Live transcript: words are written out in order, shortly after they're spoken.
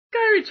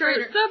Sky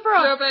Traitor,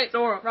 Zebra, Zebra,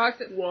 Dora,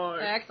 Roxas, Why?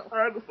 Axel.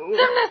 I'm a fool.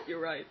 You're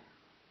right.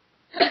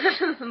 I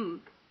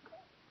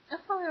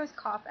probably always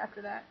cough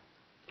after that.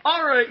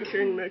 Alright,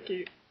 King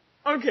Mickey.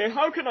 Okay,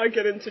 how can I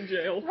get into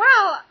jail?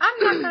 Well, I'm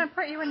not gonna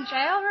put you in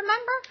jail,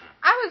 remember?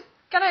 I was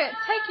gonna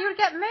take you to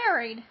get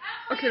married.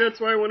 Okay, that's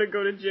why I want to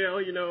go to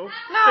jail, you know.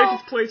 No.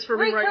 Safest place for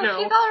me right now.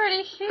 He's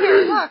already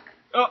here, look.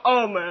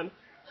 Oh, man.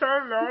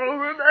 Hello,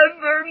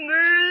 remember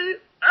me?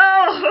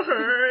 Oh,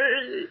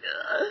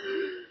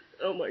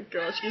 oh my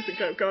gosh, you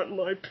think I've gotten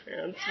my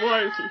pants?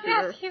 Why is he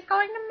here? Yes, he's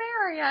going to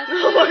marry us.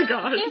 Oh my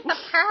god. He's the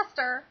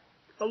pastor.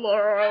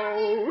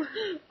 Hello,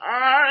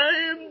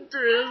 I'm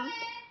Driz.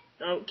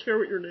 I don't care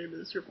what your name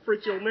is, your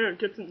freaky old man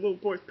gets in the little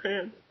boy's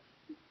pants.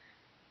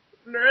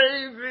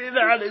 Maybe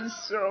that is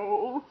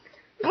so,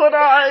 but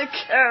I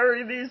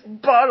carry these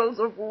bottles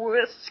of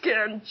whiskey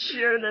and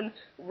gin and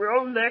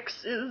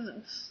Rolexes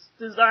and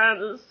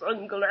designer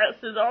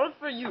sunglasses all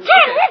for you.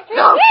 Okay.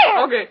 No.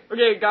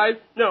 Okay, guys.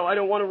 No, I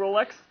don't want a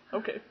Rolex.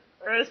 Okay.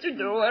 Yes, you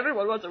do.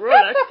 Everyone wants a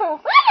Rolex.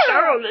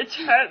 They're only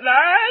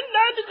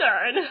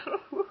 $9.99.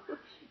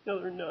 No,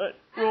 they're not.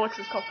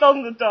 Rolexes cost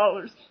thousands of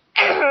dollars.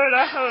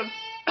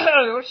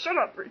 Shut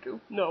up, Riku.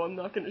 No, I'm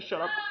not gonna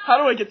shut up. How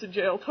do I get to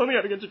jail? Tell me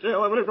how to get to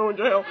jail. I wanna go in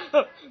jail.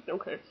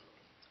 Okay.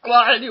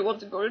 Why do you want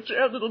to go to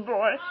jail, little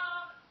boy?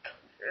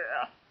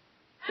 Yeah.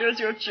 Here's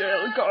your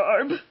jail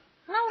garb.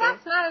 No,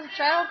 that's not his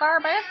jail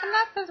garb, Anson.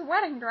 That's his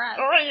wedding dress.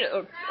 Oh,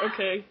 yeah.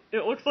 Okay.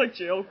 It looks like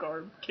jail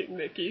garb, King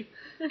Mickey.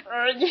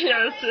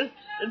 Yes,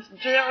 it's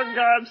jail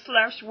garb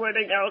 /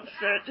 wedding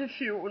outfit, if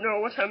you know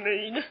what I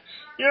mean.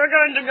 You're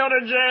going to go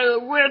to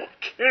jail with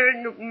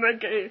King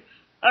Mickey.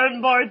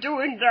 And by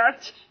doing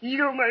that,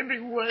 you may be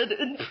wed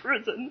in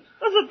prison.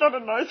 Isn't that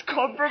a nice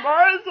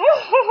compromise?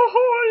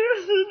 Oh,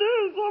 yes it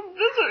is. I'll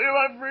visit you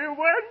every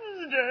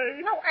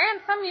Wednesday. No,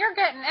 Ansem, you're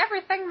getting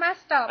everything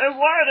messed up. And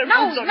why are there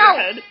boots on your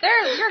head?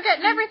 You're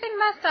getting everything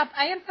messed up,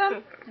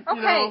 Ansem.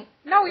 Okay,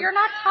 no, you're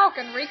not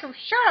talking, Riku.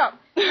 Shut up.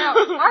 Now,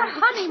 our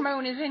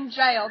honeymoon is in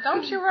jail.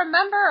 Don't you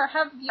remember, or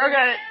have you...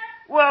 Okay.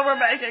 Well, we're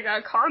making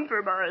a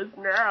compromise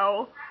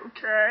now,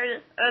 okay?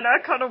 And I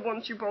kind of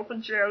want you both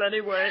in jail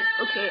anyway.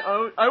 Okay,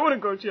 I want to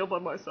go to jail by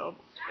myself.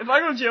 If I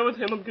go to jail with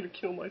him, I'm gonna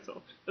kill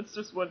myself. That's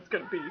just what it's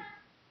gonna be.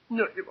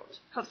 No, you won't.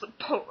 Have some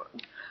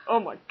porn.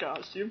 Oh my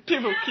gosh, you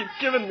people keep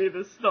giving me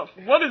this stuff.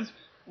 What is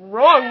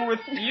wrong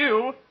with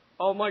you?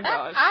 Oh my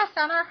gosh. That's us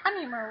on our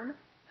honeymoon.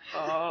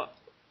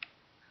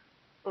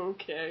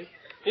 Okay.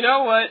 You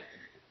know what?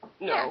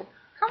 No. Yeah.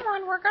 Come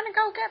on, we're gonna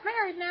go get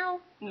married now.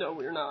 No,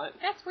 we're not.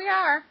 Yes, we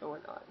are. No,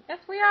 we're not. Yes,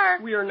 we are.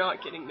 We are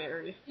not getting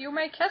married. You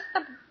may kiss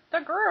the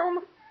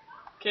groom.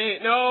 Okay,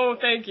 no,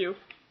 thank you.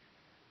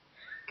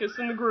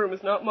 Kissing the groom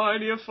is not my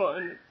idea of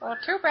fun. Well,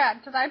 too bad,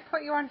 because I'd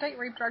put you on date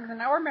rape drugs and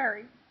now we're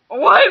married.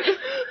 What?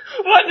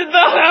 What did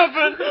that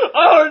happen?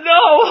 Oh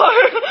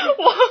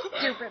no!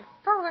 Stupid.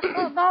 Foolish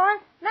little boy.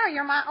 Now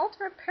you're my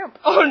ultimate pimp.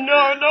 Oh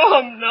no,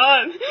 I'm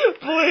not.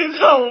 Please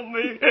help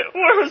me.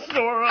 Where's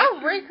Sora? Oh,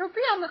 Riku,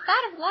 be on the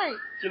side of light.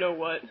 You know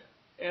what?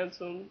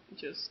 Ansem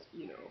just,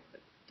 I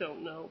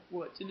don't know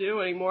what to do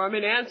anymore. I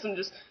mean, Ansem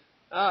just,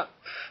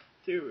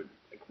 dude,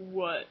 like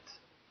what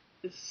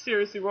is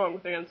seriously wrong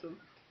with Ansem?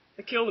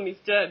 I killed him, he's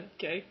dead,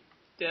 okay?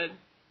 Dead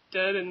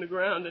in the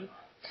ground, and,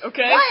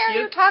 okay? Why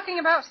are you talking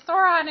about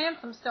Sora and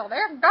Ansem still?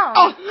 They're gone.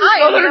 Oh, I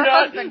am your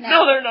husband now.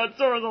 No, they're not.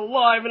 Sora's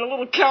alive in a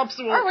little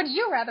capsule. Or would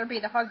you rather be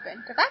the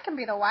husband? Because I can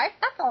be the wife.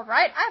 That's all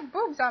right. I have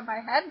boobs on my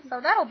head,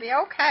 so that'll be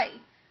okay.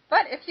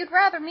 But if you'd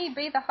rather me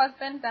be the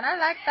husband, then I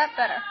like that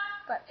better.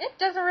 But it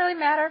doesn't really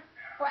matter.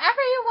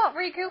 Whatever you want,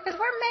 Riku, because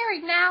we're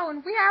married now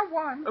and we are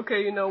one.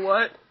 Okay, you know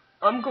what?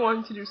 I'm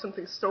going to do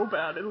something so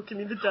bad, it'll give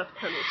me the death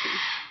penalty.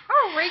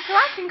 Oh, Riku,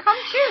 I can come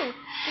too.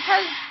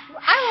 Because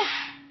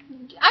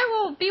I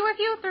will be with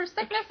you through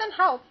sickness and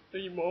health. No,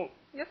 you won't.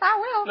 Yes, I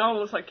will. Not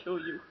unless I kill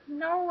you.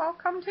 No, I'll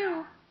come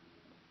too.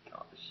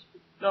 Gosh.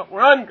 Not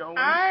where I'm going.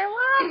 I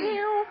love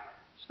you.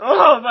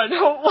 Oh, I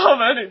don't love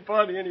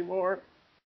anybody anymore.